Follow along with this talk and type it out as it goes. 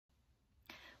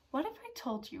What if I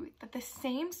told you that the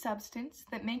same substance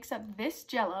that makes up this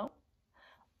Jell-O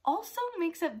also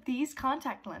makes up these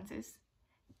contact lenses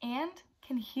and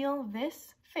can heal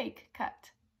this fake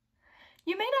cut?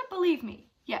 You may not believe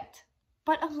me yet,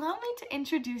 but allow me to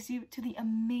introduce you to the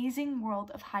amazing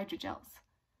world of hydrogels.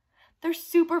 They're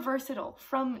super versatile,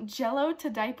 from Jell-O to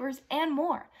diapers and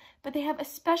more, but they have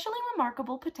especially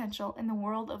remarkable potential in the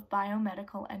world of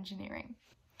biomedical engineering.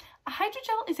 A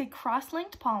hydrogel is a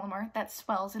cross-linked polymer that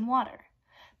swells in water.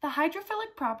 The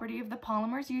hydrophilic property of the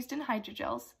polymers used in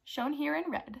hydrogels, shown here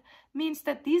in red, means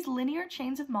that these linear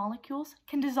chains of molecules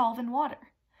can dissolve in water.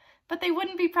 But they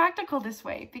wouldn't be practical this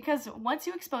way, because once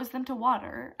you expose them to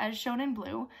water, as shown in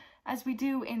blue, as we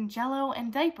do in Jell-O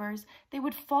and diapers, they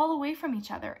would fall away from each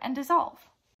other and dissolve.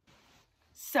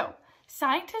 So,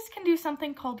 scientists can do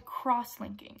something called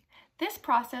cross-linking. This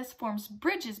process forms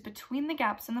bridges between the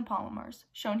gaps in the polymers,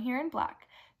 shown here in black,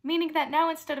 meaning that now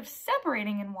instead of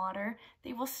separating in water,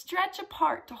 they will stretch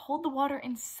apart to hold the water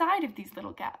inside of these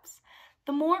little gaps.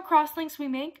 The more cross-links we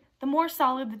make, the more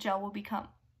solid the gel will become.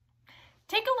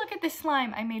 Take a look at this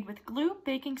slime I made with glue,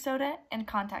 baking soda, and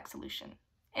contact solution.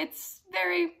 It's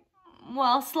very,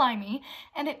 well, slimy,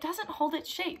 and it doesn't hold its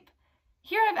shape.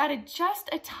 Here I've added just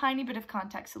a tiny bit of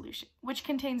contact solution, which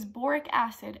contains boric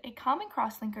acid, a common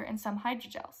crosslinker in some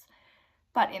hydrogels.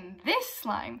 But in this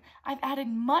slime, I've added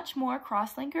much more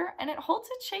crosslinker, and it holds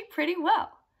its shape pretty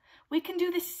well. We can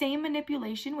do the same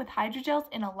manipulation with hydrogels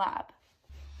in a lab.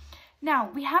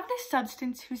 Now, we have this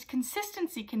substance whose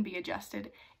consistency can be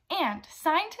adjusted, and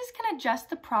scientists can adjust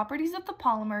the properties of the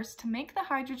polymers to make the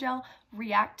hydrogel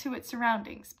react to its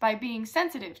surroundings by being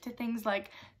sensitive to things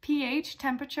like pH,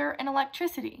 temperature, and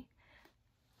electricity.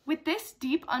 With this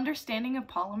deep understanding of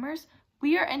polymers,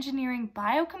 we are engineering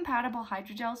biocompatible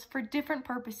hydrogels for different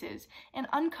purposes and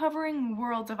uncovering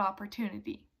worlds of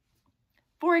opportunity.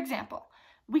 For example,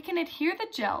 we can adhere the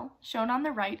gel, shown on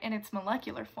the right in its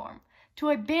molecular form, to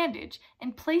a bandage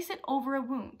and place it over a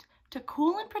wound to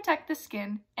cool and protect the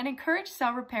skin and encourage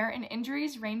cell repair in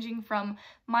injuries ranging from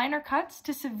minor cuts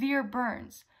to severe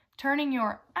burns, turning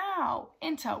your ow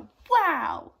into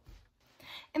wow.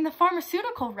 In the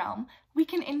pharmaceutical realm, we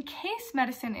can encase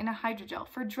medicine in a hydrogel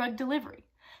for drug delivery.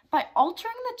 By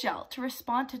altering the gel to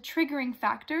respond to triggering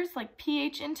factors like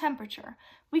pH and temperature,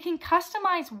 we can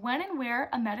customize when and where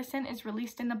a medicine is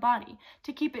released in the body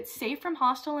to keep it safe from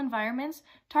hostile environments,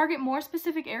 target more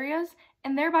specific areas,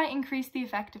 and thereby increase the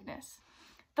effectiveness.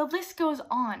 The list goes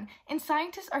on, and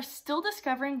scientists are still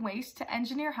discovering ways to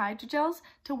engineer hydrogels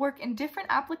to work in different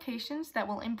applications that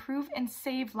will improve and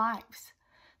save lives.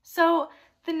 So,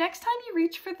 the next time you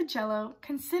reach for the Jell-O,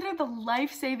 consider the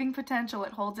life-saving potential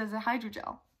it holds as a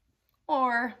hydrogel.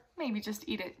 Or maybe just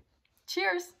eat it.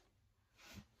 Cheers!